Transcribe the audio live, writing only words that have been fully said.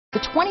The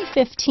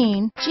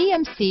 2015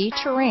 GMC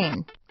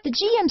Terrain. The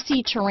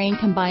GMC Terrain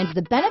combines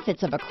the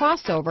benefits of a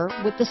crossover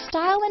with the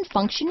style and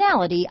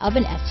functionality of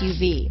an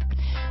SUV.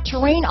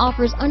 Terrain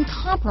offers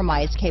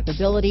uncompromised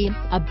capability,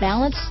 a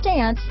balanced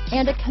stance,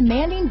 and a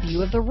commanding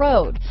view of the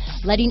road,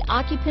 letting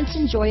occupants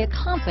enjoy a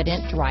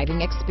confident driving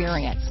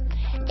experience.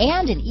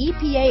 And an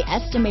EPA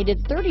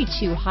estimated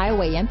 32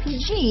 highway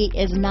MPG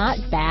is not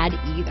bad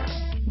either.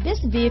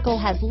 This vehicle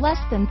has less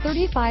than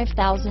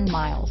 35,000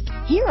 miles.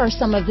 Here are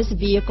some of this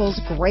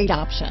vehicle's great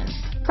options: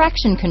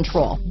 traction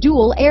control,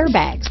 dual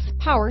airbags,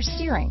 power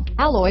steering,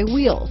 alloy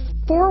wheels,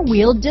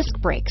 four-wheel disc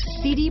brakes,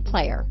 CD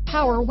player,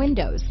 power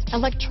windows,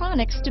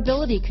 electronic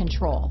stability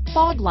control,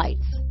 fog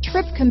lights,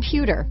 trip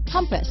computer,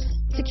 compass,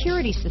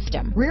 security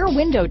system, rear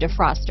window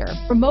defroster,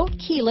 remote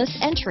keyless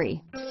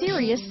entry,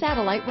 Sirius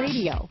satellite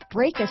radio,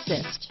 brake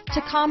assist,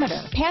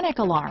 tachometer, panic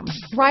alarm,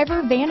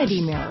 driver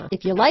vanity mirror.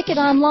 If you like it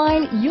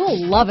online,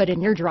 you'll love it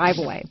in your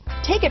driveway.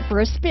 Take it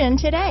for a spin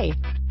today.